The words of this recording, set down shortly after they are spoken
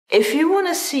If you want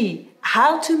to see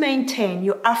how to maintain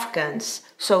your Afghans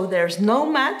so there's no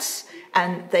mats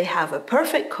and they have a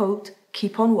perfect coat,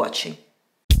 keep on watching.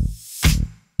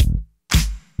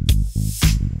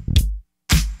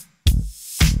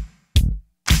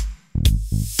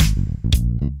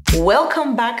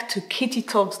 Welcome back to Kitty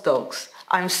Talks Dogs.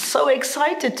 I'm so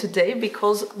excited today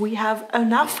because we have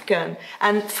an Afghan,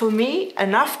 and for me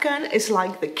an Afghan is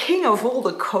like the king of all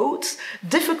the coats,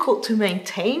 difficult to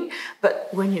maintain, but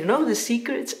when you know the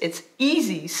secrets it's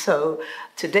easy. So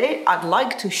today I'd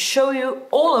like to show you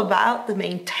all about the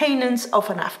maintenance of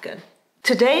an Afghan.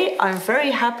 Today I'm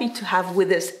very happy to have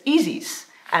with us Isis,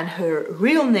 and her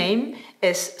real name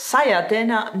is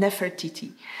Sayadena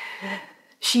Nefertiti.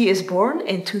 She is born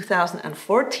in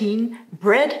 2014,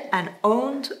 bred and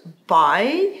owned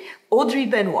by Audrey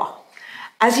Benoit.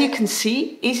 As you can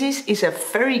see, Isis is a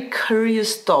very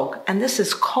curious dog, and this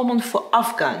is common for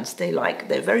Afghans.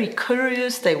 They're very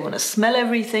curious, they want to smell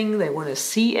everything, they want to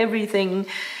see everything,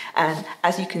 and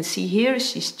as you can see here,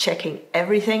 she's checking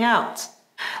everything out.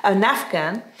 An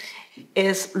Afghan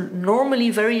is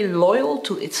normally very loyal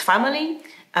to its family,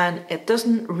 and it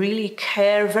doesn't really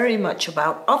care very much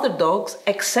about other dogs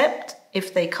except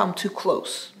if they come too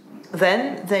close.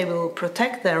 Then they will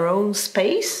protect their own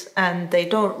space and they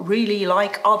don't really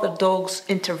like other dogs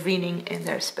intervening in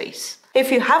their space. If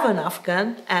you have an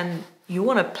Afghan and you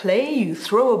want to play, you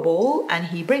throw a ball and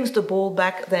he brings the ball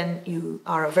back, then you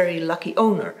are a very lucky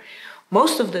owner.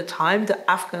 Most of the time the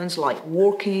Afghans like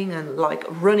walking and like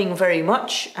running very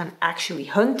much and actually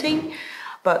hunting,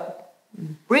 but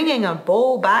bringing a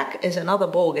ball back is another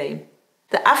ball game.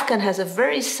 The Afghan has a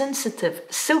very sensitive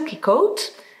silky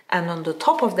coat, and on the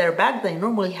top of their back they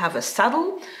normally have a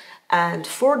saddle, and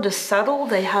for the saddle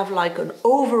they have like an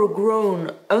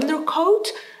overgrown undercoat,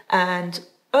 and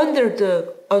under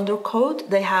the undercoat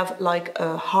they have like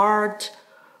a hard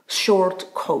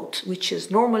short coat, which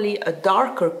is normally a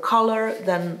darker color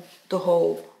than the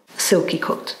whole silky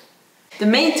coat. The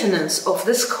maintenance of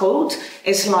this coat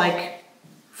is like,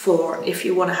 for if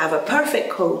you want to have a perfect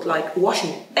coat, like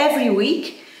washing every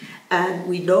week, and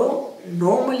we don't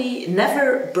normally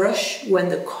never brush when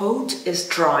the coat is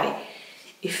dry.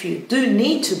 If you do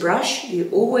need to brush, you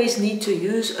always need to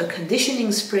use a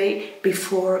conditioning spray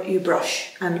before you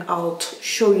brush, and I'll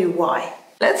show you why.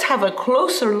 Let's have a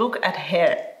closer look at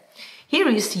hair. Here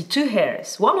you see two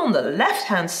hairs, one on the left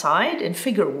hand side. In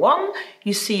figure 1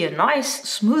 you see a nice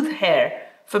smooth hair.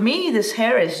 For me, this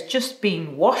hair is just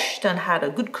being washed and had a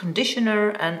good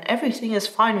conditioner, and everything is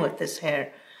fine with this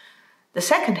hair. The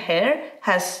second hair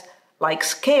has like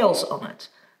scales on it.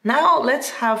 Now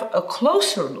let's have a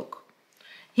closer look.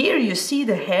 Here you see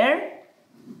the hair,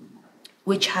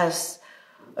 which has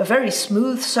a very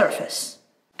smooth surface.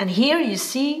 And here you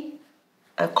see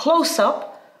a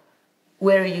close-up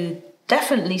where you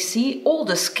definitely see all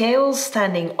the scales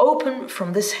standing open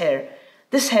from this hair.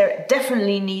 This hair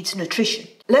definitely needs nutrition.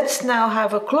 Let's now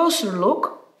have a closer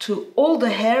look to all the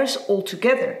hairs all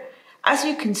together. As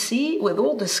you can see, with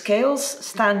all the scales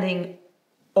standing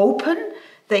open,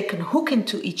 they can hook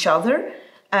into each other,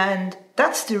 and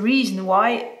that's the reason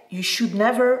why you should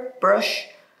never brush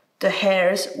the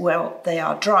hairs while they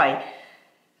are dry.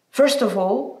 First of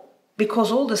all,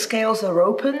 because all the scales are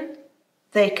open,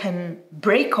 they can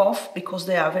break off because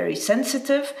they are very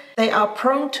sensitive. They are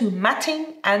prone to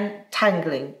matting and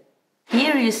tangling.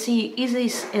 Here you see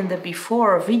Isis in the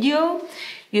before video.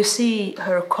 You see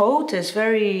her coat is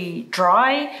very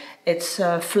dry, it's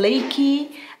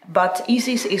flaky, but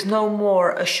Isis is no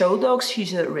more a show dog.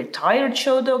 She's a retired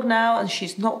show dog now, and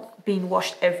she's not being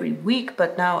washed every week,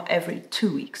 but now every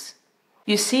 2 weeks.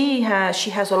 You see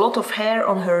she has a lot of hair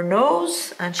on her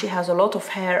nose and she has a lot of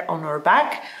hair on her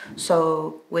back.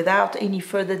 So without any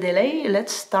further delay,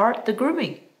 let's start the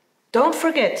grooming. Don't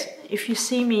forget, if you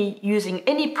see me using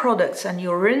any products and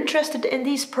you're interested in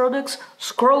these products,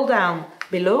 scroll down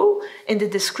below. In the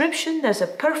description, there's a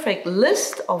perfect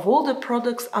list of all the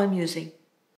products I'm using.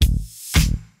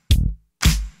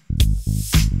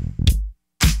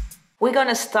 We're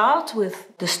gonna start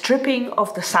with the stripping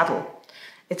of the saddle.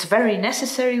 It's very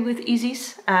necessary with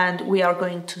Isis, and we are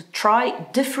going to try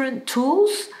different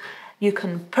tools. You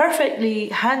can perfectly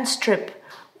hand strip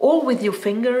all with your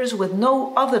fingers with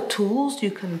no other tools.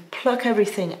 You can pluck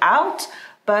everything out,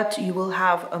 but you will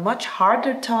have a much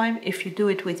harder time if you do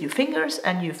it with your fingers,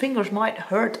 and your fingers might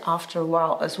hurt after a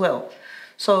while as well.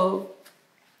 So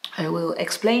I will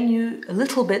explain you a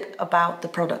little bit about the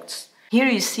products. Here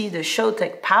you see the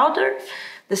Showtek powder.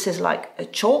 This is like a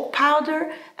chalk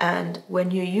powder, and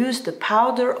when you use the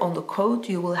powder on the coat,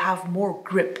 you will have more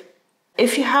grip.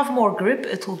 If you have more grip,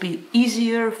 it will be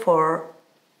easier for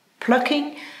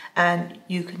plucking and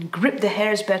you can grip the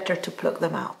hairs better to pluck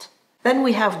them out. Then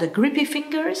we have the grippy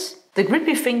fingers. The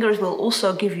grippy fingers will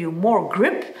also give you more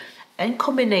grip. In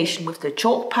combination with the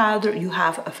chalk powder, you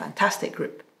have a fantastic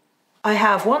grip. I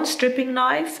have one stripping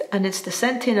knife, and it's the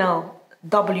Sentinel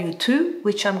W2,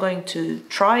 which I'm going to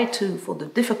try to for the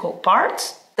difficult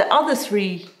parts. The other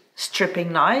three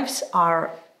stripping knives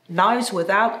are knives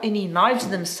without any knives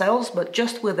themselves, but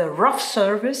just with a rough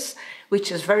surface,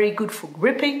 which is very good for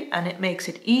gripping, and it makes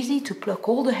it easy to pluck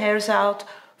all the hairs out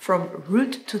from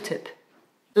root to tip.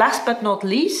 Last but not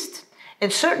least, in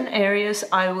certain areas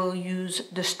I will use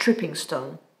the stripping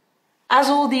stone. As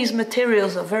all these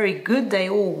materials are very good, they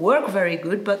all work very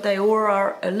good, but they all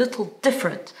are a little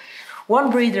different. One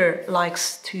breeder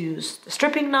likes to use the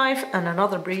stripping knife, and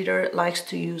another breeder likes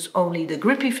to use only the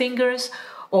grippy fingers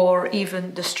or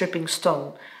even the stripping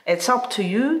stone. It's up to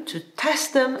you to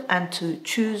test them and to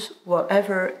choose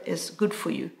whatever is good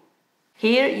for you.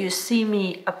 Here you see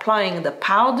me applying the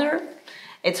powder.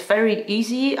 It's very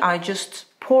easy. I just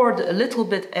poured a little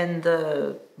bit in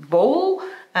the bowl,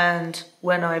 and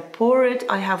when I pour it,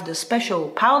 I have the special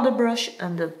powder brush,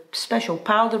 and the special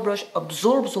powder brush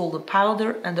absorbs all the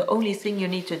powder, and the only thing you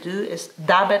need to do is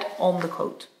dab it on the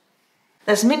coat.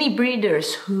 There's many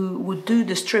breeders who would do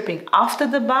the stripping after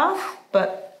the bath,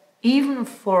 but even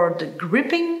for the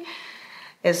gripping,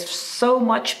 it's so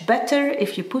much better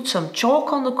if you put some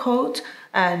chalk on the coat,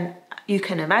 and you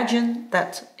can imagine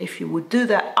that if you would do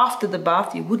that after the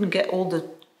bath, you wouldn't get all the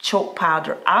chalk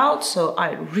powder out, so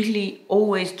I really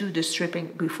always do the stripping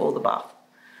before the bath.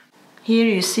 Here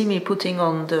you see me putting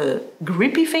on the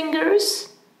grippy fingers,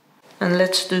 and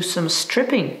let's do some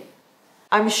stripping.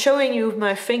 I'm showing you with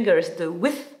my fingers the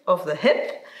width of the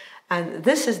hip, and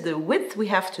this is the width we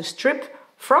have to strip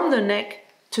from the neck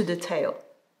to the tail.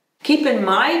 Keep in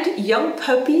mind, young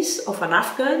puppies of an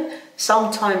Afghan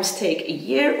sometimes take a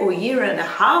year or year and a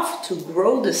half to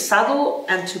grow the saddle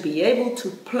and to be able to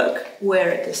pluck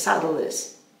where the saddle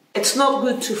is. It's not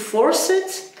good to force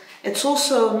it. It's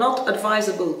also not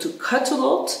advisable to cut a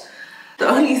lot. The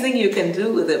only thing you can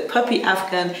do with a puppy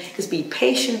Afghan is be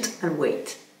patient and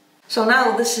wait. So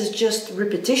now this is just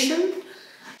repetition.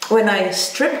 When I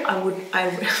strip,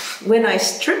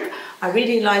 I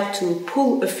really like to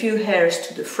pull a few hairs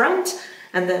to the front,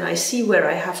 and then I see where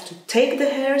I have to take the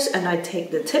hairs, and I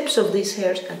take the tips of these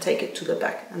hairs and take it to the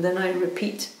back, and then I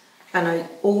repeat, and I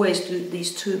always do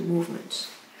these two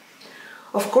movements.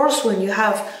 Of course, when you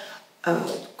have a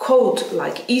coat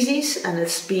like Isis, and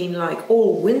it's been like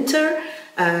all winter,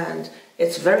 and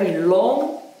it's very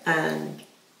long, and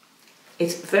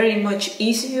it's very much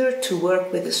easier to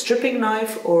work with a stripping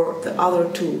knife or the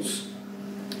other tools.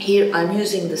 Here I'm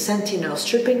using the Sentinel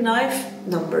stripping knife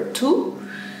number 2,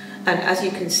 and as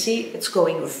you can see, it's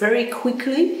going very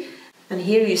quickly. And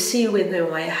here you see with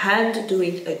my hand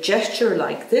doing a gesture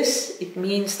like this. It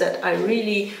means that I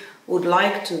really would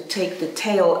like to take the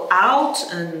tail out,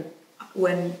 and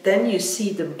then you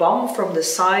see the bum from the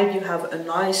side, you have a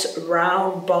nice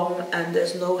round bum and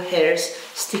there's no hairs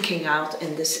sticking out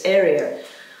in this area.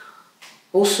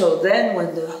 Also then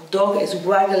when the dog is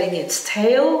waggling its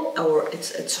tail, or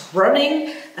it's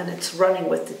running, and it's running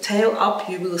with the tail up,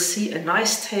 you will see a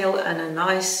nice tail and a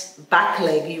nice back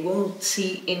leg. You won't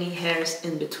see any hairs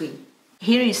in between.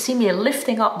 Here you see me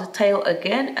lifting up the tail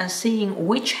again and seeing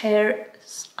which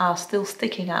hairs are still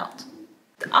sticking out.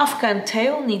 The Afghan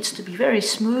tail needs to be very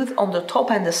smooth on the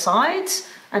top and the sides,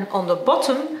 and on the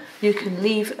bottom you can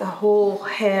leave a whole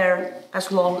hair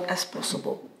as long as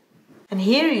possible. And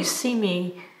here you see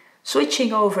me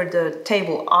switching over the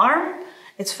table arm.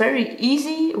 It's very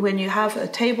easy when you have a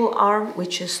table arm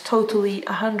which is totally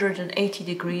 180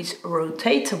 degrees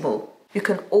rotatable. You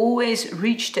can always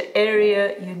reach the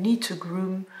area you need to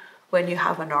groom when you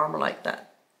have an arm like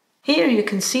that. Here you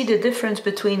can see the difference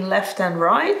between left and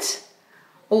right,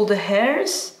 all the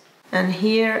hairs, and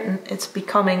here it's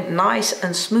becoming nice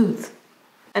and smooth.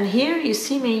 And here you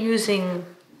see me using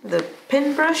the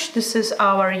pin brush. This is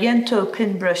our Yento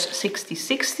pin brush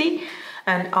 6060,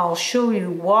 and I'll show you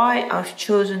why I've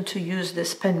chosen to use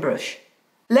this pin brush.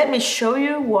 Let me show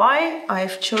you why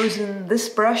I've chosen this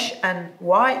brush and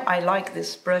why I like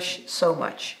this brush so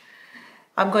much.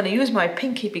 I'm going to use my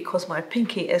pinky because my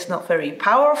pinky is not very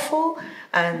powerful,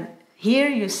 and here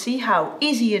you see how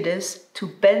easy it is to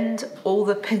bend all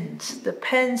the pins. The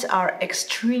pins are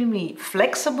extremely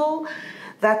flexible.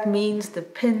 That means the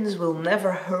pins will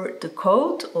never hurt the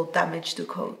coat or damage the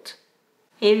coat.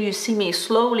 Here you see me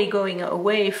slowly going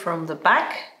away from the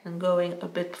back and going a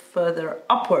bit further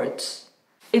upwards.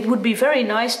 It would be very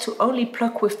nice to only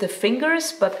pluck with the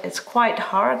fingers, but it's quite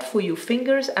hard for your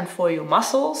fingers and for your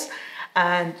muscles.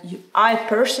 And I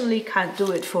personally can't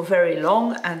do it for very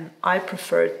long, and I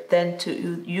prefer then to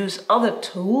use other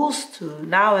tools to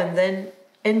now and then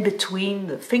in between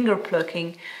the finger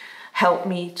plucking help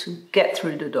me to get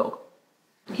through the dog.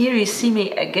 Here you see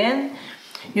me again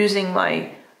using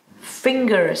my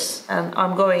fingers, and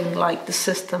I'm going like the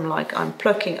system, like I'm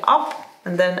plucking up,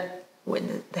 and then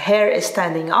when the hair is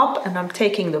standing up and I'm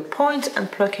taking the point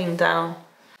and plucking down.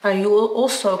 You will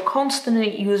also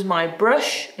constantly use my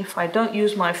brush. If I don't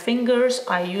use my fingers,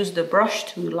 I use the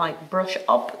brush to like brush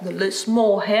up the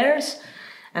small hairs,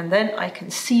 and then I can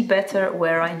see better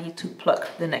where I need to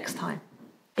pluck the next time.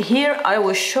 Here I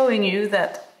was showing you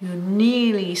that you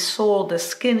nearly saw the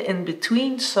skin in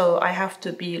between, so I have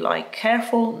to be like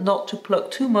careful not to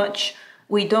pluck too much.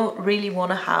 We don't really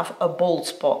want to have a bald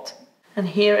spot. And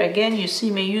here again you see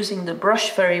me using the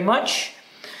brush very much.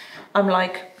 I'm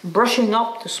like brushing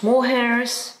up the small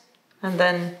hairs and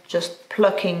then just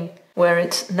plucking where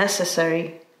it's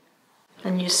necessary.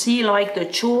 And you see like the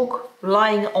chalk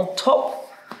lying on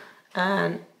top,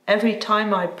 and every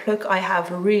time I pluck I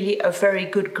have really a very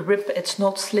good grip. It's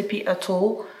not slippy at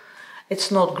all. It's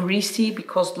not greasy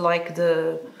because like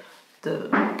the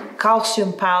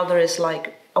calcium powder is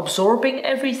like absorbing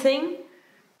everything.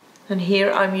 And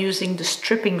here I'm using the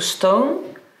stripping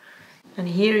stone. And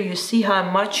here you see how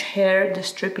much hair the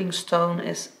stripping stone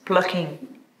is plucking.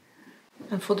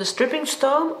 And for the stripping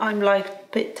stone, I'm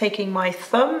like taking my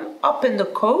thumb up in the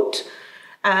coat,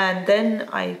 and then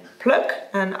I pluck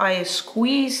and I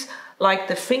squeeze like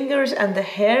the fingers and the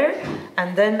hair,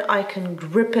 and then I can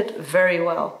grip it very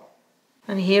well.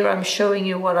 And here I'm showing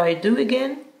you what I do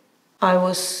again. I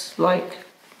was like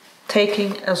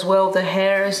taking as well the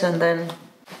hairs and then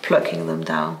plucking them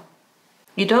down.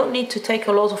 You don't need to take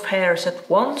a lot of hairs at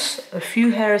once. A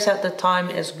few hairs at a time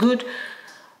is good.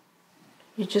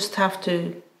 You just have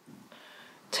to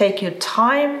take your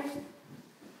time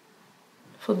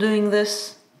for doing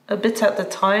this, a bit at a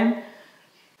time,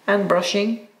 and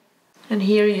brushing. And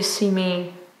here you see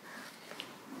me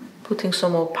putting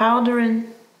some more powder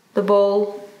in the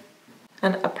bowl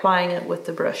and applying it with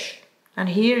the brush. And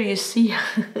here you see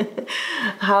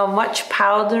how much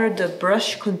powder the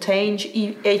brush contains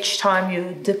each time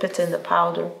you dip it in the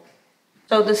powder.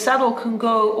 So the saddle can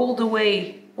go all the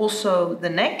way, also the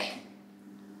neck,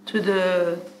 to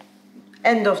the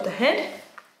end of the head.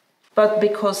 But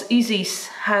because Isis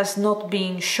has not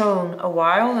been shown a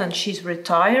while and she's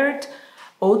retired,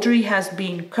 Audrey has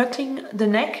been cutting the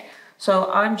neck.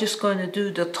 So I'm just going to do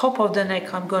the top of the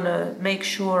neck. I'm going to make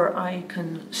sure I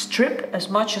can strip as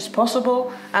much as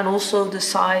possible, and also the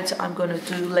sides I'm going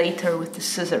to do later with the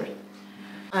scissor.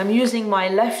 I'm using my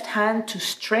left hand to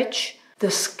stretch the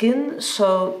skin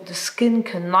so the skin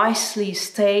can nicely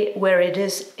stay where it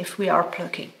is if we are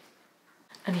plucking.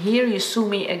 And here you see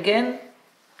me again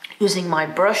using my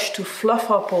brush to fluff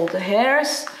up all the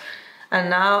hairs, and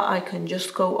now I can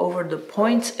just go over the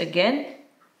points again.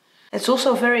 It's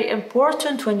also very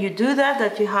important when you do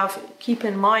that you keep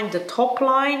in mind the top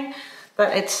line,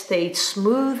 that it stays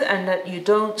smooth, and that you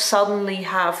don't suddenly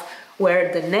have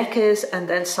where the neck is and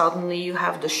then suddenly you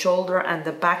have the shoulder and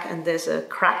the back and there's a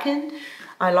crack in.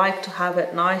 I like to have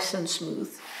it nice and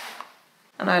smooth.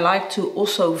 And I like to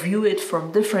also view it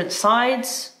from different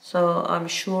sides, so I'm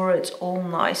sure it's all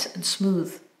nice and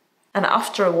smooth. And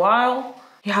after a while,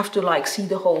 you have to like see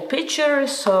the whole picture,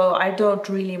 so I don't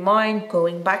really mind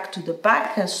going back to the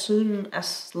back as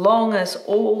long as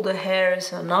all the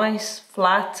hairs are nice,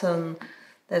 flat, and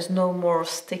there's no more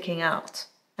sticking out.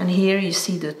 And here you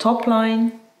see the top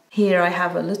line. Here I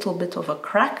have a little bit of a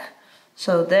crack,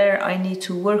 so there I need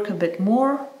to work a bit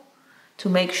more to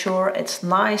make sure it's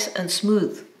nice and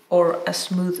smooth, or as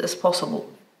smooth as possible.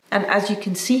 And as you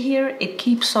can see here, it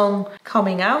keeps on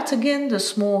coming out again, the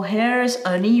small hairs,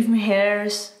 uneven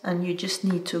hairs, and you just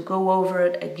need to go over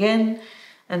it again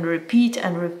and repeat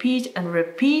and repeat and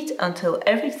repeat until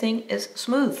everything is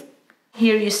smooth.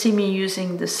 Here you see me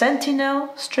using the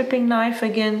Sentinel stripping knife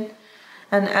again,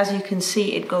 and as you can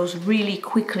see, it goes really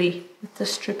quickly with the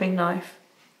stripping knife.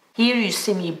 Here you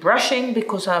see me brushing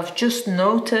because I've just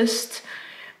noticed.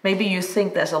 Maybe you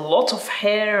think there's a lot of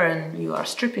hair and you are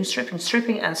stripping,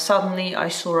 and suddenly I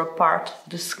saw a part of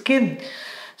the skin.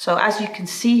 So as you can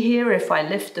see here, if I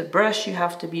lift the brush, you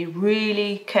have to be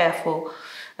really careful.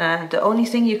 The only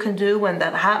thing you can do when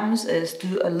that happens is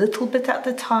do a little bit at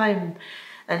a time.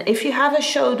 And if you have a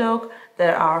show dog,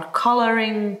 there are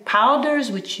coloring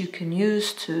powders which you can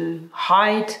use to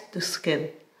hide the skin.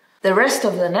 The rest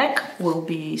of the neck will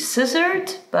be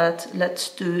scissored, but let's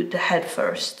do the head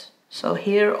first. So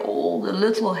here all the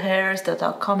little hairs that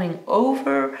are coming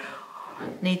over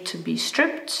need to be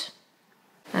stripped.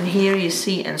 And here you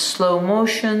see in slow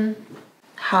motion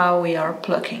how we are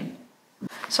plucking.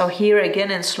 So here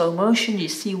again in slow motion, you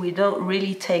see we don't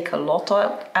really take a lot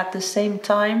out at the same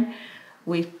time.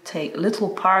 We take little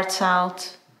parts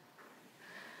out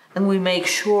and we make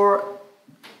sure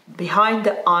behind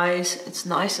the eyes it's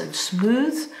nice and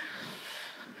smooth.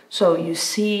 So you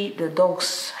see the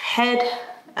dog's head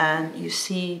and you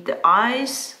see the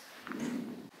eyes.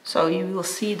 So you will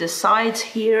see the sides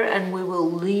here, and we will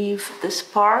leave this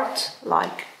part,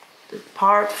 like the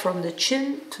part from the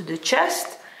chin to the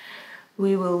chest.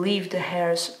 We will leave the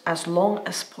hairs as long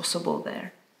as possible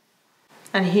there.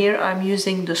 And here I'm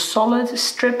using the solid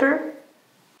stripper.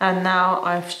 And now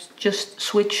I've just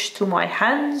switched to my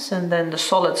hands and then the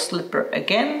solid stripper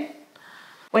again.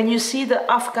 When you see the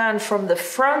Afghan from the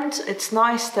front, it's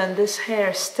nice that this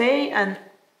hair stay and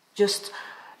just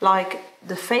like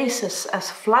the face is as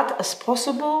flat as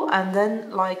possible, and then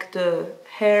like the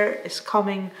hair is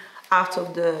coming out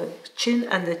of the chin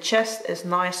and the chest is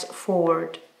nice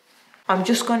forward. I'm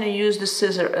just going to use the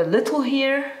scissor a little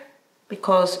here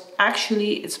because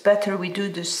actually it's better we do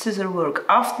the scissor work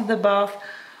after the bath,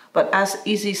 but as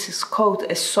Isis's coat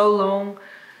is so long,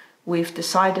 we've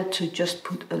decided to just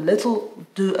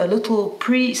do a little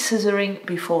pre-scissoring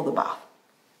before the bath.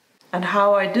 And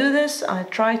how I do this, I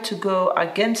try to go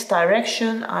against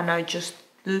direction and I just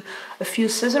do a few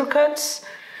scissor cuts,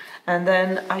 and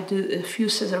then I do a few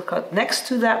scissor cuts next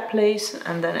to that place,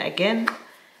 and then again,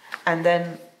 and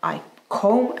then I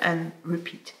comb and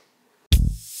repeat.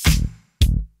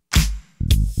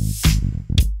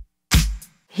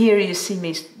 Here you see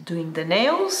me doing the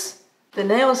nails. The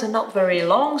nails are not very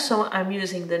long, so I'm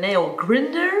using the nail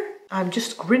grinder. I'm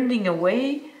just grinding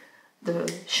away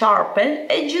the sharp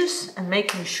edges and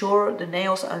making sure the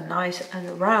nails are nice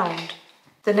and round.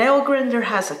 The nail grinder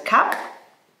has a cap,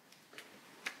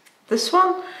 this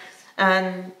one,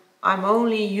 and I'm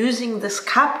only using this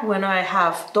cap when I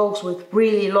have dogs with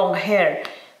really long hair,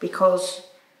 because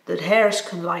the hairs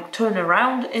can like turn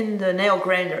around in the nail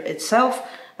grinder itself,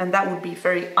 and that would be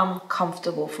very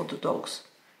uncomfortable for the dogs.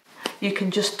 You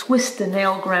can just twist the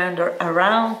nail grinder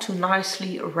around to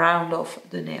nicely round off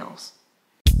the nails.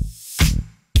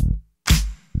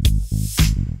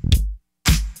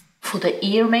 For the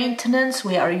ear maintenance,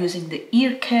 we are using the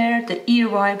ear care, the ear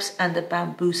wipes and the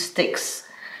bamboo sticks.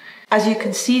 As you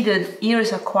can see, the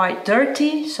ears are quite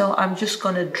dirty, so I'm just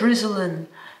going to drizzle in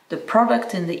the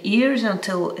product in the ears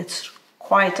until it's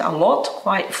quite a lot,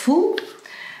 quite full.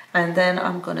 And then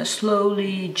I'm going to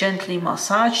slowly, gently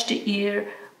massage the ear,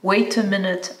 wait a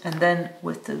minute, and then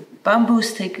with the bamboo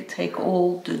stick take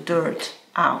all the dirt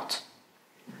out.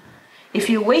 If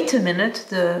you wait a minute,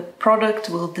 the product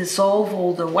will dissolve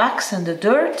all the wax and the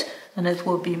dirt, and it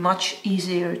will be much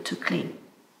easier to clean.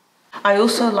 I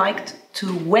also like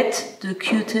to wet the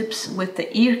Q-tips with the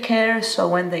ear care, so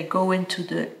when they go into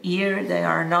the ear, they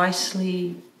are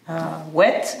nicely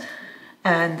wet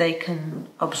and they can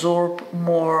absorb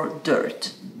more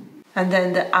dirt. And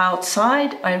then the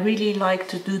outside, I really like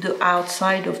to do the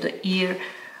outside of the ear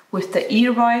with the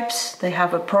ear wipes. They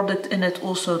have a product in it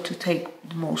also to take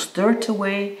the most dirt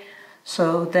away.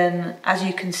 So then, as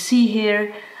you can see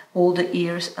here, all the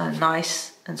ears are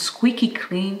nice and squeaky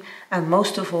clean, and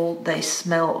most of all, they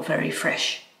smell very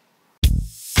fresh.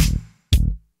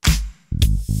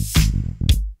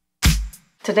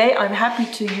 Today I'm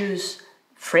happy to use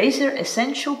Fraser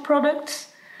Essential products.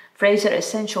 Fraser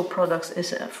Essential products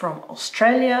is from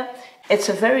Australia. It's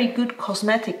a very good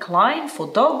cosmetic line for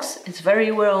dogs. It's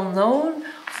very well known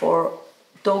for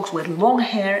dogs with long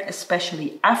hair,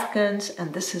 especially Afghans,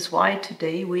 and this is why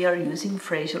today we are using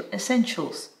Fraser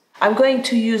Essentials. I'm going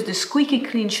to use the squeaky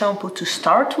clean shampoo to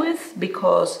start with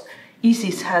because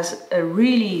Isis has a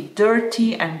really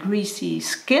dirty and greasy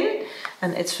skin,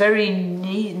 and it's very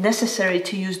necessary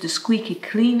to use the squeaky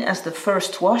clean as the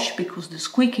first wash, because the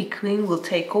squeaky clean will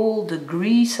take all the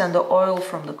grease and the oil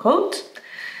from the coat.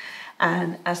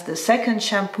 And as the second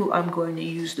shampoo, I'm going to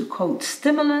use the coat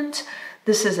stimulant.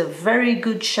 This is a very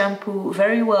good shampoo,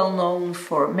 very well known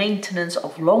for maintenance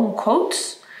of long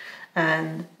coats.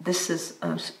 And this is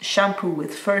a shampoo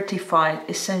with certified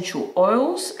essential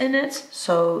oils in it,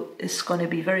 so it's going to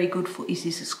be very good for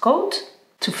Isis's coat.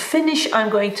 To finish, I'm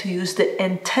going to use the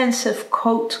Intensive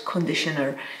Coat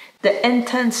Conditioner. The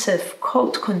Intensive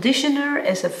Coat Conditioner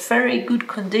is a very good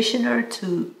conditioner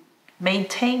to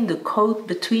maintain the coat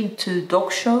between two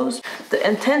dog shows. The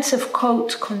Intensive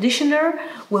Coat Conditioner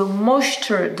will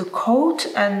moisture the coat,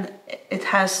 and it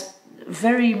has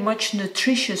very much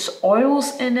nutritious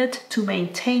oils in it to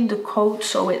maintain the coat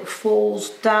so it falls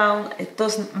down, it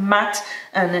doesn't mat,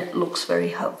 and it looks very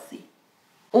healthy.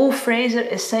 All Fraser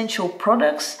Essential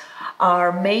products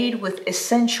are made with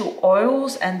essential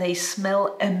oils and they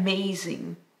smell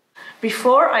amazing.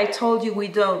 Before I told you we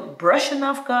don't brush an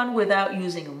Afghan without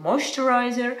using a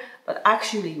moisturizer, but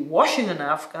actually washing an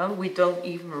Afghan, we don't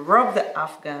even rub the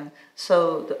Afghan.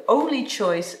 So the only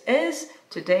choice is,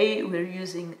 today we're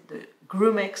using the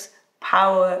Groom-X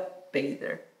Power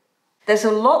Bather. There's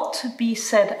a lot to be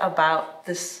said about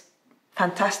this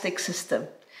fantastic system.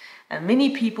 And many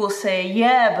people say,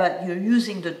 yeah, but you're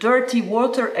using the dirty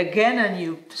water again and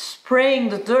you're spraying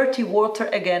the dirty water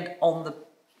again on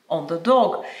the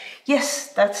dog.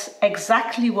 Yes, that's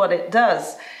exactly what it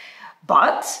does.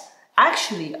 But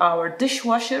actually our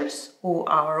dishwashers or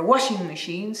our washing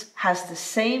machines has the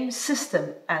same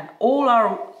system, and all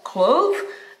our clothes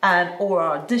and all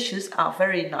our dishes are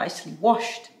very nicely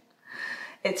washed.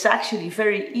 It's actually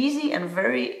very easy and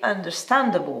very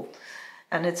understandable.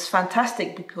 And it's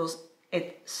fantastic because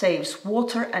it saves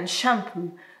water and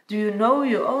shampoo. Do you know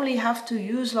you only have to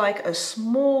use like a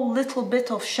small little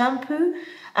bit of shampoo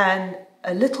and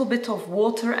a little bit of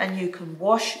water and you can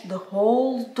wash the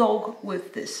whole dog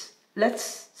with this.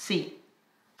 Let's see.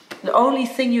 The only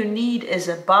thing you need is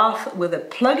a bath with a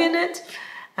plug in it,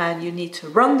 and you need to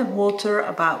run the water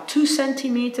about 2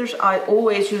 centimeters. I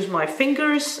always use my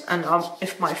fingers, and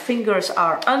if my fingers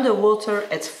are underwater,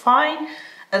 it's fine.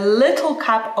 A little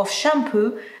cap of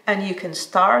shampoo and you can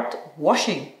start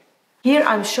washing. Here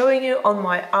I'm showing you on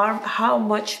my arm how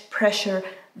much pressure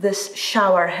this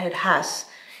shower head has.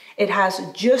 It has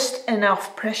just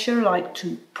enough pressure like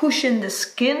to push in the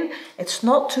skin. It's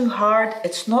not too hard,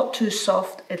 it's not too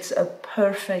soft, it's a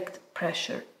perfect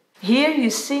pressure. Here you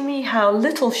see me how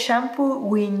little shampoo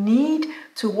we need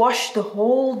to wash the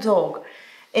whole dog.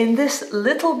 In this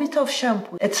little bit of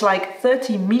shampoo, it's like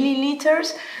 30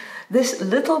 milliliters. This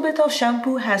little bit of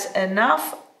shampoo has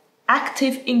enough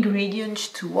active ingredients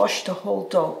to wash the whole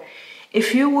dog.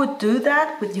 If you would do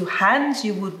that with your hands,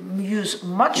 you would use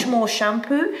much more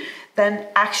shampoo than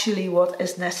actually what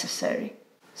is necessary.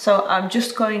 So I'm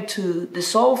just going to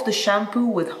dissolve the shampoo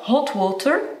with hot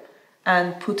water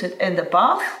and put it in the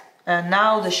bath. And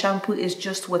now the shampoo is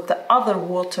just with the other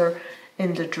water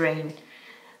in the drain.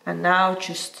 And now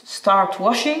just start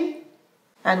washing.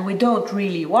 And we don't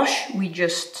really wash, we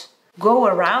just go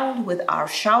around with our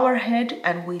shower head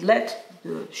and we let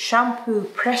the shampoo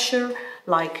pressure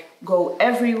like go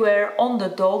everywhere on the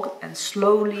dog and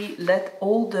slowly let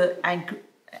all the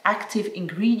active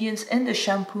ingredients in the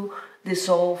shampoo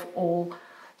dissolve all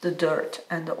the dirt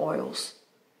and the oils.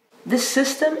 This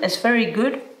system is very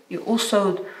good. You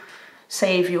also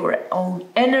save your own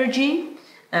energy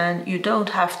and you don't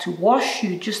have to wash,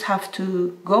 you just have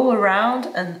to go around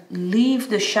and leave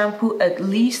the shampoo at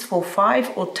least for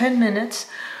 5 or 10 minutes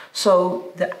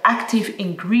so the active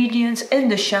ingredients in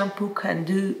the shampoo can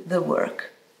do the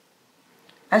work.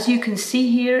 As you can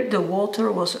see here, the water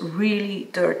was really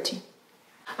dirty.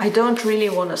 I don't really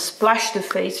want to splash the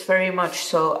face very much,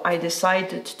 so I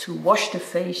decided to wash the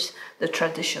face the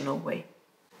traditional way.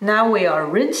 Now we are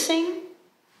rinsing.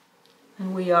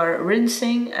 And we are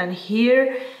rinsing, and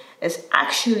here is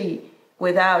actually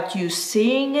without you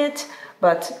seeing it,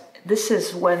 but this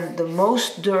is when the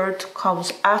most dirt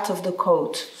comes out of the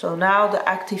coat. So now the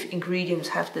active ingredients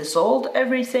have dissolved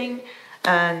everything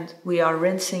and we are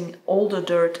rinsing all the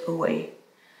dirt away.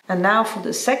 And now for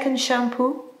the second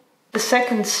shampoo. The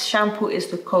second shampoo is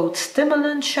the coat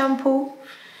stimulant shampoo.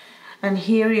 And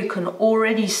here you can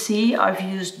already see I've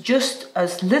used just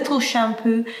as little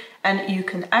shampoo, and you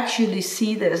can actually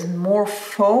see there's more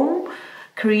foam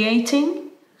creating.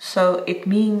 So it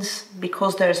means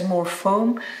because there's more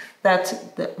foam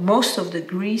that most of the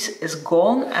grease is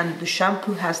gone and the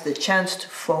shampoo has the chance to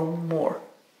foam more.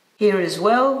 Here as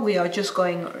well, we are just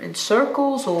going in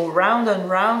circles all round and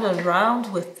round and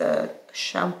round with the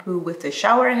shampoo with the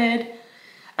shower head.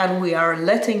 And we are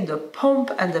letting the pump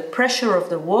and the pressure of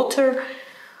the water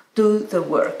do the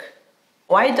work.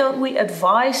 Why don't we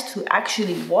advise to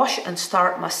actually wash and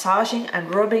start massaging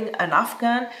and rubbing an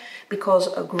Afghan?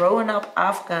 Because a grown-up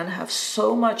Afghan has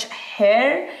so much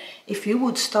hair. If you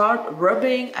would start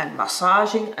rubbing and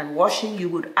massaging and washing, you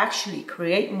would actually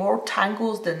create more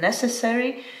tangles than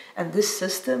necessary. And this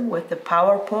system with the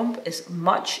power pump is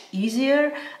much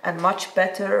easier and much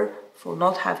better for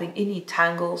not having any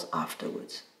tangles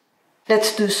afterwards.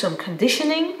 Let's do some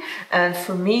conditioning, and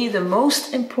for me the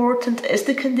most important is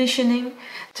the conditioning.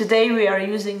 Today we are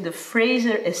using the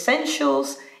Fraser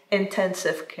Essentials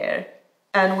Intensive Care,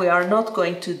 and we are not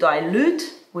going to dilute,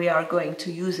 we are going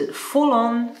to use it full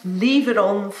on, leave it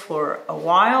on for a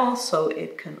while so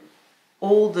it can,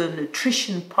 all the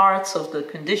nutrition parts of the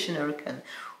conditioner can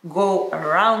go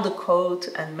around the coat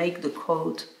and make the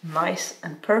coat nice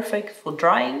and perfect for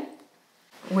drying.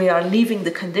 We are leaving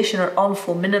the conditioner on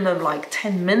for minimum like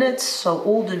 10 minutes, so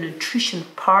all the nutrition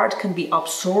part can be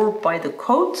absorbed by the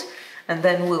coat, and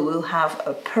then we will have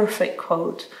a perfect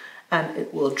coat, and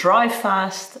it will dry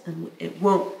fast and it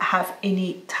won't have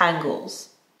any tangles.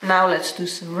 Now let's do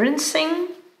some rinsing.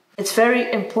 It's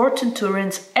very important to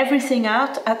rinse everything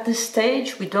out at this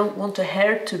stage. We don't want the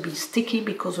hair to be sticky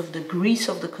because of the grease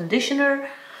of the conditioner.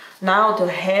 Now the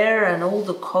hair and all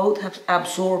the coat have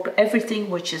absorbed everything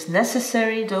which is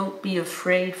necessary. Don't be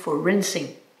afraid for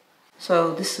rinsing.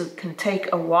 So this can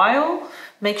take a while.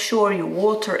 Make sure your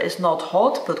water is not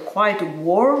hot but quite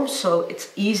warm, so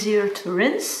it's easier to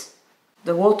rinse.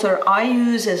 The water I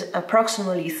use is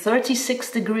approximately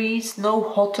 36 degrees, no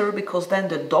hotter, because then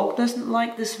the dog doesn't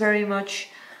like this very much.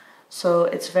 So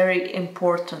it's very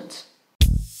important.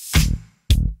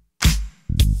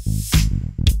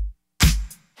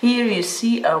 Here you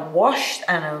see a washed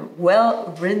and a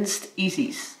well-rinsed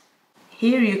Isis.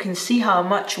 Here you can see how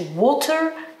much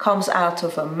water comes out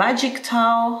of a magic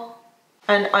towel.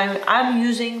 And I'm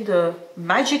using the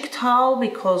magic towel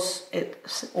because it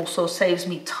also saves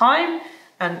me time,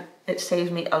 and it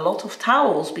saves me a lot of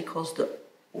towels because the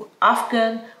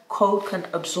Afghan coat can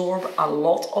absorb a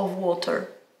lot of water.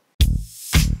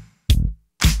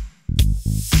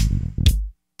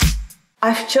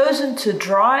 I've chosen to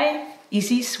dry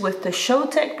Isis with the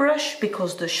Showtek brush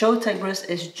because the Showtek brush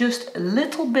is just a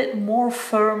little bit more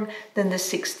firm than the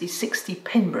 6060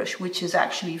 pin brush, which is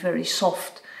actually very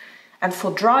soft. And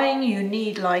for drying you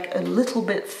need like a little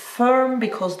bit firm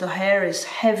because the hair is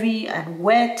heavy and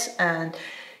wet, and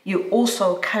you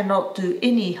also cannot do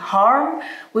any harm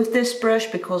with this brush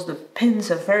because the pins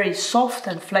are very soft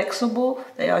and flexible.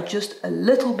 They are just a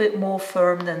little bit more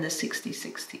firm than the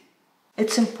 6060.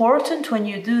 It's important when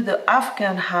you do the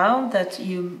Afghan Hound that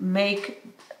you make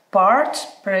parts,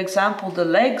 for example the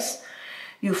legs.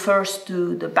 You first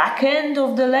do the back end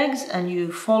of the legs and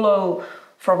you follow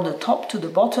from the top to the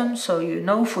bottom, so you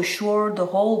know for sure the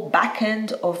whole back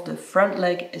end of the front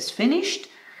leg is finished.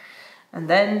 And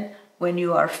then when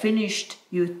you are finished,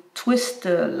 you twist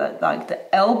the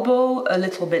elbow a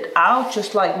little bit out,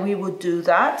 just like we would do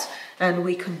that. And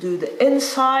we can do the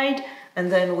inside,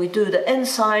 and then we do the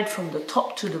inside from the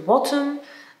top to the bottom,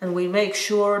 and we make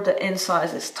sure the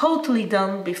inside is totally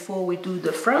done before we do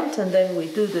the front, and then we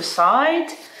do the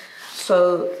side.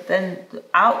 So then the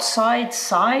outside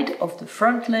side of the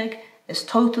front leg is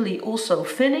totally also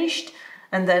finished,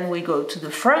 and then we go to the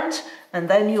front, and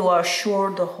then you are sure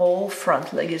the whole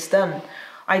front leg is done.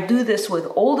 I do this with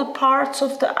all the parts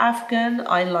of the Afghan.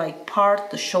 I like part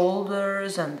the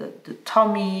shoulders and the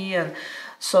tummy, and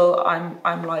so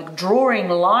I'm like drawing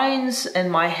lines in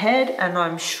my head, and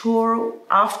I'm sure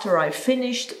after I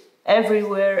finished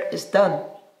everywhere is done.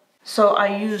 So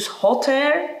I use hot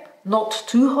air. Not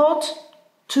too hot.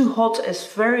 Too hot is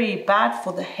very bad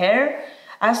for the hair.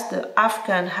 As the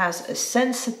Afghan has a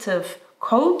sensitive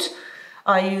coat,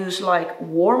 I use like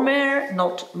warm air,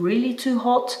 not really too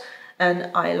hot, and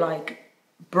I like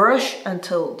brush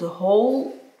until the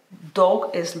whole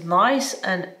dog is nice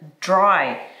and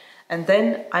dry. And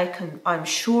then I'm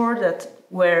sure that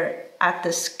where at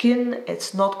the skin,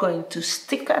 it's not going to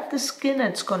stick at the skin,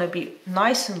 it's going to be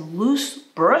nice and loose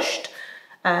brushed,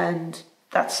 and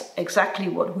that's exactly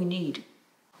what we need.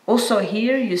 Also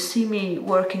here you see me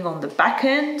working on the back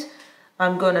end.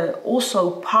 I'm gonna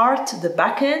also part the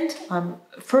back end. I'm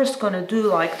first gonna do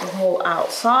like the whole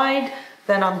outside,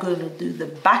 then I'm gonna do the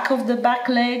back of the back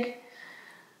leg,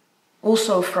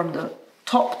 also from the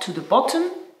top to the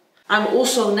bottom. I'm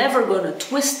also never gonna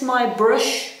twist my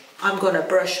brush. I'm gonna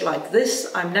brush like this.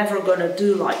 I'm never gonna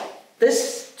do like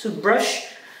this to brush.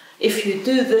 If you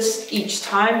do this each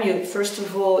time, first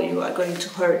of all, you are going to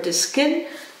hurt the skin,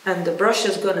 and the brush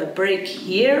is going to break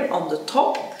here on the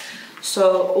top.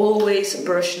 So always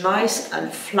brush nice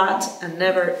and flat and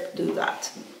never do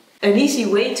that. An easy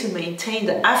way to maintain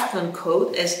the Afghan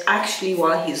coat is actually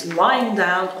while he's lying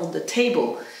down on the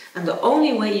table. And the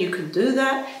only way you can do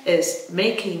that is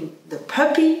making the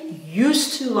puppy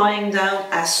used to lying down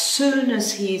as soon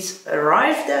as he's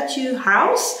arrived at your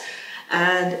house.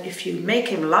 And if you make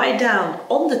him lie down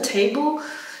on the table,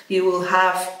 you will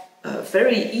have a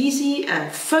very easy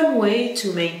and fun way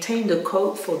to maintain the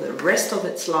coat for the rest of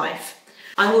its life.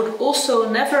 I would also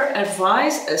never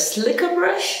advise a slicker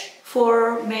brush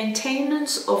for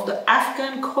maintenance of the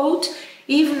Afghan coat.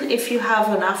 Even if you have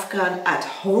an Afghan at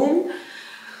home,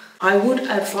 I would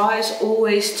advise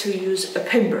always to use a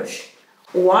pin brush.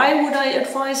 Why would I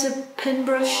advise a pin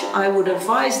brush? I would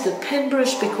advise the pin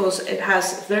brush because it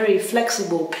has very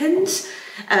flexible pins,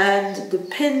 And the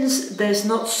pins, there's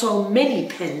not so many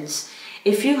pins.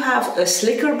 If you have a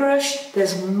slicker brush,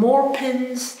 there's more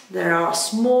pins, there are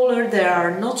smaller, they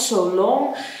are not so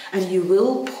long, and you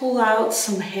will pull out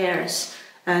some hairs.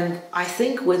 And I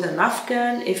think with an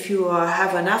Afghan, if you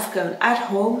have an Afghan at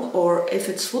home or if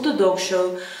it's for the dog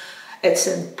show, it's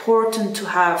important to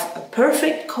have a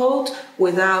perfect coat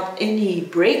without any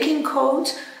breaking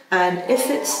coat. And if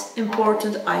it's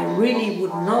important, I really would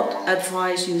not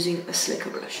advise using a slicker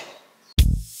brush.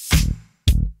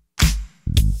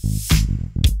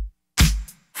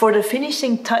 For the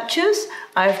finishing touches,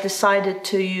 I've decided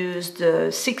to use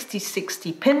the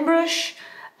 6060 pin brush,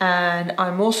 and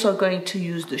I'm also going to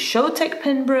use the Showtek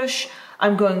pin brush.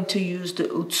 I'm going to use the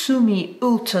Utsumi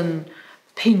Ulten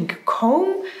pink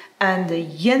comb and the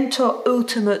Yento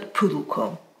Ultimate Poodle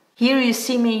comb. Here you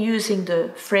see me using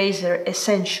the Fraser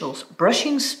Essentials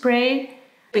brushing spray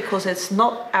because it's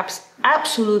not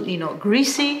absolutely not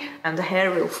greasy and the hair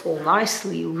will fall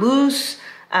nicely loose,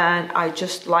 and I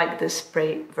just like this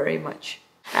spray very much.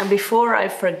 And before I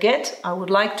forget, I would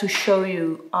like to show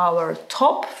you our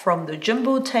top from the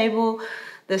jumbo table.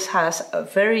 This has a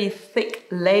very thick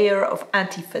layer of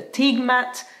anti-fatigue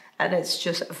mat and it's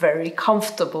just very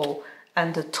comfortable.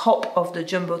 And the top of the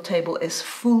jumbo table is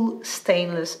full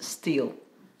stainless steel.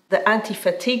 The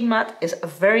anti-fatigue mat is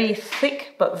very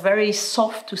thick but very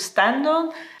soft to stand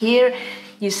on. Here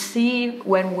you see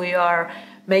when we are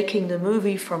making the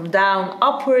movie from down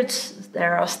upwards,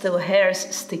 there are still hairs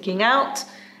sticking out,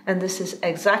 and this is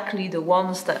exactly the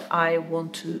ones that I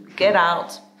want to get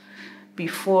out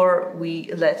before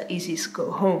we let Isis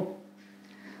go home.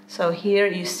 So here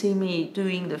you see me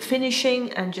doing the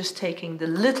finishing and just taking the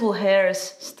little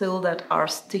hairs still that are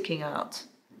sticking out.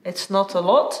 It's not a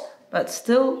lot, but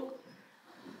still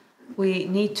we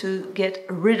need to get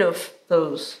rid of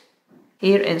those.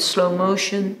 Here in slow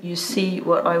motion you see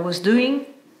what I was doing.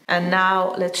 And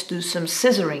now let's do some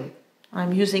scissoring.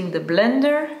 I'm using the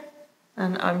blender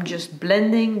and I'm just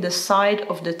blending the side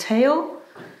of the tail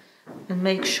and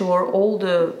make sure all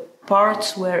the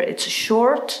parts where it's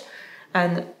short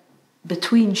and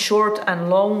between short and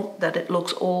long that it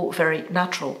looks all very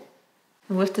natural.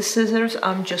 And with the scissors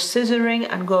I'm just scissoring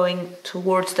and going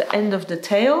towards the end of the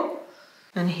tail.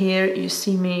 And here you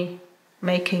see me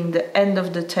making the end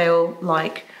of the tail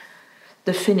like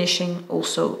the finishing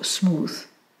also smooth.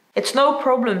 It's no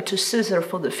problem to scissor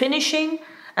for the finishing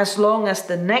as long as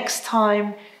the next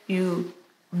time you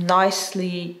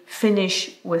nicely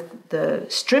finish with the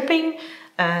stripping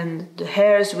and the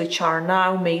hairs which are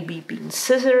now maybe being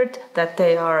scissored, that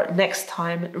they are next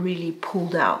time really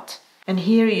pulled out. And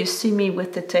here you see me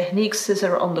with the Technique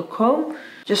scissor on the comb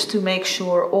just to make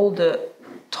sure all the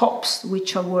tops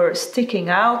which were sticking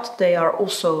out, they are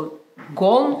also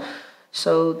gone,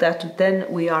 so that then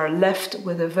we are left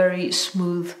with a very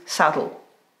smooth saddle.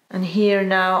 And here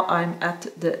now I'm at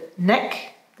the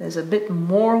neck. There's a bit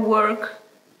more work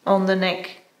on the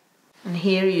neck. And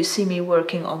here you see me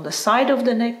working on the side of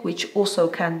the neck, which also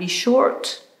can be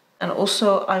short. And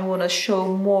also I want to show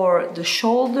more the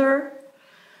shoulder.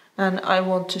 And I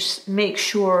want to make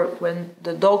sure when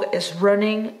the dog is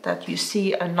running that you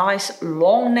see a nice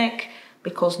long neck,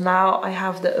 because now I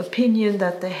have the opinion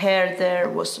that the hair there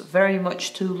was very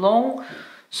much too long.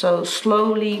 So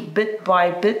slowly, bit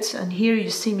by bit, and here you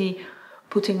see me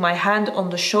putting my hand on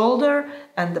the shoulder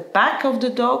and the back of the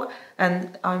dog,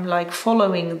 and I'm like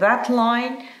following that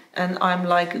line, and I'm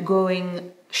like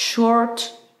going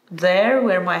short there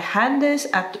where my hand is,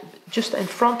 at just in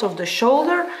front of the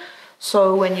shoulder.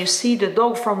 So when you see the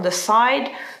dog from the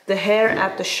side, the hair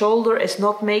at the shoulder is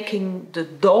not making the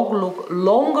dog look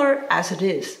longer as it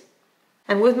is.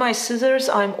 And with my scissors,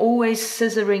 I'm always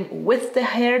scissoring with the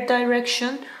hair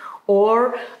direction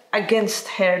or against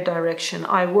hair direction.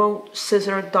 I won't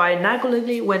scissor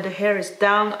diagonally. When the hair is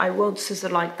down, I won't scissor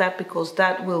like that because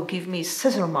that will give me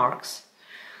scissor marks.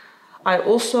 I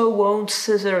also won't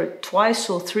scissor twice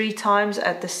or three times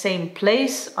at the same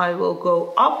place. I will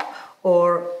go up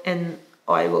and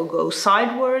I will go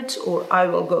sidewards or I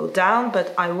will go down,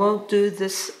 but I won't do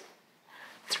this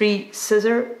 3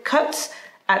 scissor cuts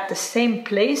at the same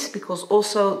place, because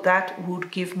also that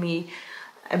would give me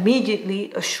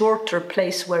immediately a shorter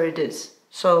place where it is.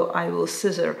 So I will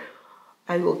scissor.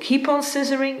 I will keep on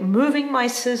scissoring, moving my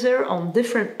scissor on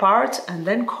different parts and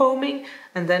then combing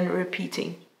and then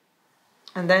repeating.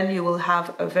 And then you will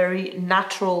have a very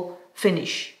natural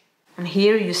finish. And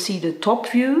here you see the top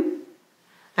view.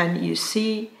 And you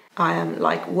see I am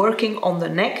like working on the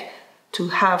neck to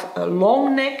have a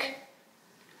long neck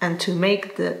and to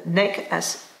make the neck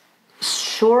as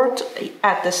short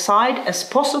at the side as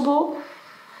possible,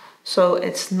 so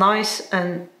it's nice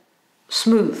and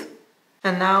smooth.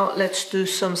 And now let's do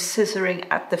some scissoring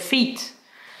at the feet.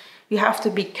 You have to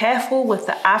be careful with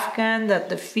the Afghan that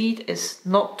the feet is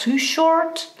not too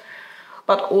short,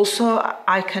 but also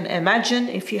I can imagine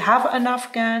if you have an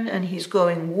Afghan and he's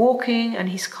going walking and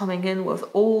he's coming in with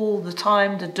all the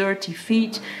time the dirty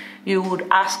feet, you would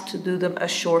ask to do them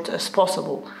as short as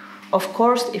possible. Of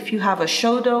course, if you have a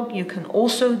show dog, you can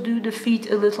also do the feet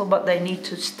a little, but they need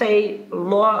to stay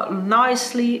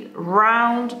nicely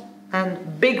round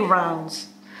and big rounds.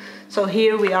 So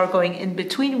here we are going in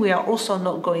between. We are also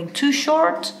not going too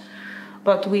short,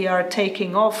 but we are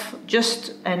taking off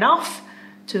just enough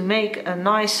to make a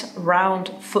nice round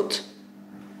foot.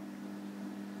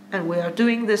 And we are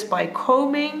doing this by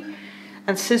combing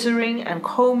and scissoring and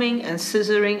combing and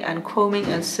scissoring and combing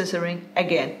and scissoring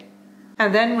again.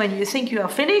 And then when you think you are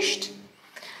finished,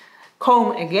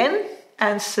 comb again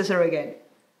and scissor again.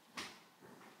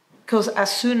 Because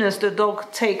as soon as the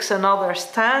dog takes another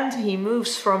stand, he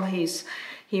moves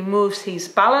his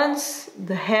balance,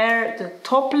 the hair, the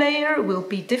top layer will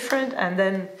be different, and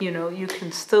then you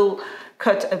can still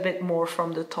cut a bit more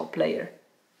from the top layer.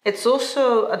 It's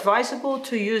also advisable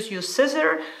to use your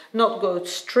scissor, not go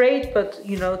straight, but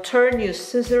turn your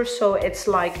scissor so it's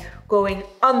like going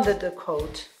under the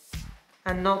coat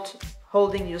and not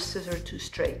holding your scissor too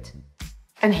straight.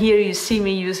 And here you see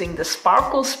me using the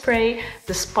sparkle spray.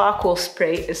 The sparkle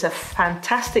spray is a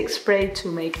fantastic spray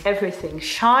to make everything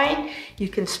shine. You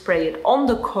can spray it on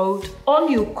the coat,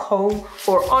 on your comb,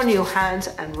 or on your hands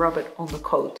and rub it on the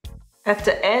coat. At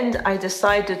the end, I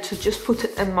decided to just put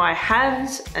it in my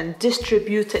hands and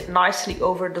distribute it nicely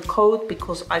over the coat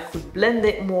because I could blend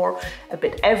it more a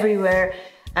bit everywhere,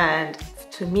 and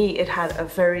to me it had a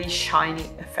very shiny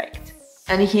effect.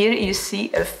 And here you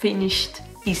see a finished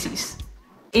Isis.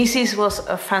 Isis was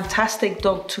a fantastic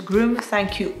dog to groom.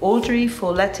 Thank you, Audrey,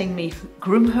 for letting me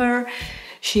groom her.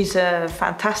 She's a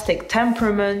fantastic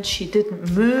temperament. She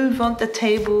didn't move on the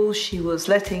table. She was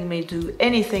letting me do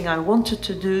anything I wanted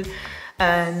to do,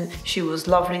 and she was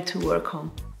lovely to work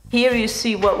on. Here you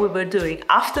see what we were doing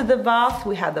after the bath.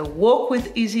 We had a walk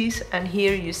with Isis, and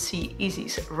here you see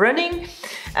Isis running.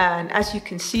 And as you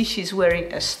can see, she's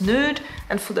wearing a snood.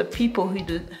 And for the people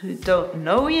who don't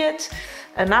know yet,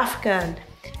 an Afghan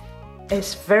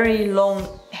is very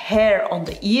long hair on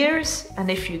the ears,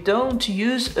 and if you don't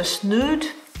use a snood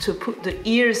to put the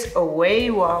ears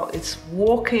away while it's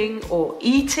walking or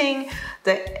eating,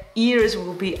 the ears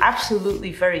will be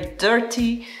absolutely very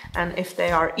dirty, and if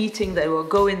they are eating they will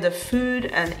go in the food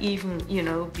and even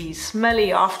be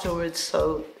smelly afterwards.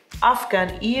 So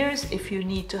Afghan ears, if you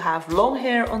need to have long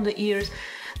hair on the ears,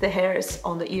 the hairs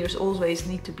on the ears always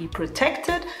need to be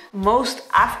protected. Most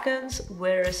Afghans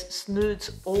wear snoods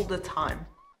all the time.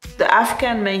 The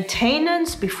Afghan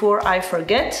maintenance, before I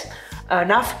forget,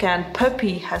 an Afghan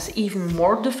puppy has even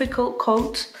more difficult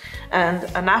coat, and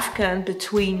an Afghan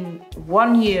between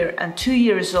 1 year and 2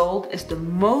 years old is the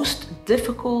most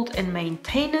difficult in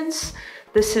maintenance.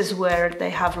 This is where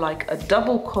they have like a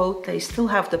double coat. They still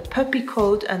have the puppy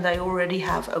coat and they already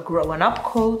have a grown up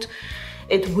coat.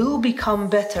 It will become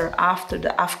better after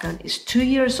the Afghan is 2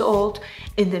 years old.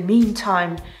 In the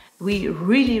meantime, we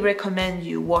really recommend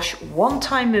you wash 1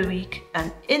 time a week,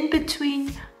 and in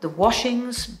between the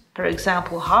washings, for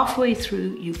example, halfway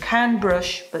through, you can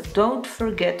brush, but don't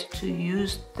forget to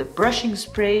use the brushing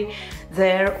spray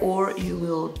there or you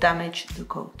will damage the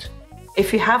coat.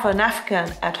 If you have an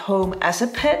Afghan at home as a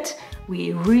pet,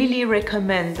 we really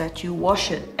recommend that you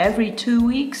wash it every 2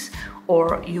 weeks,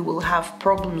 or you will have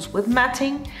problems with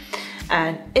matting.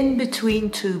 And in between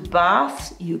 2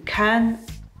 baths, you can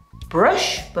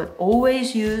brush, but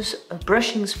always use a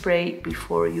brushing spray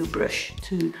before you brush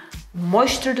to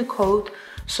moisture the coat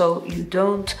so you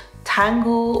don't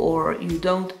tangle or you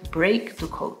don't break the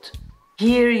coat.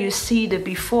 Here you see the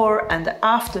before and the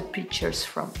after pictures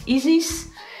from Isis.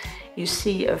 You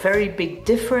see a very big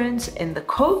difference in the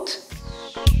coat.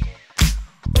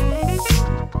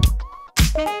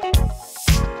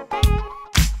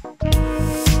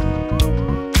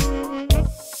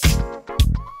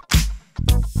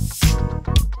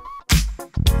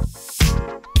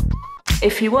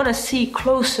 If you want to see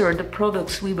closer the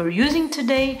products we were using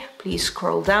today, please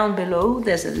scroll down below.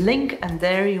 There's a link and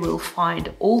there you will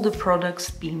find all the products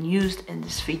being used in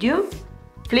this video.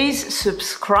 Please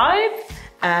subscribe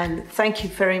and thank you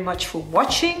very much for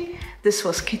watching. This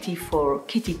was Kitty for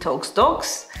Kitty Talks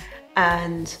Dogs,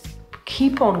 and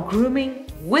keep on grooming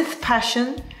with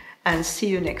passion, and see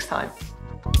you next time.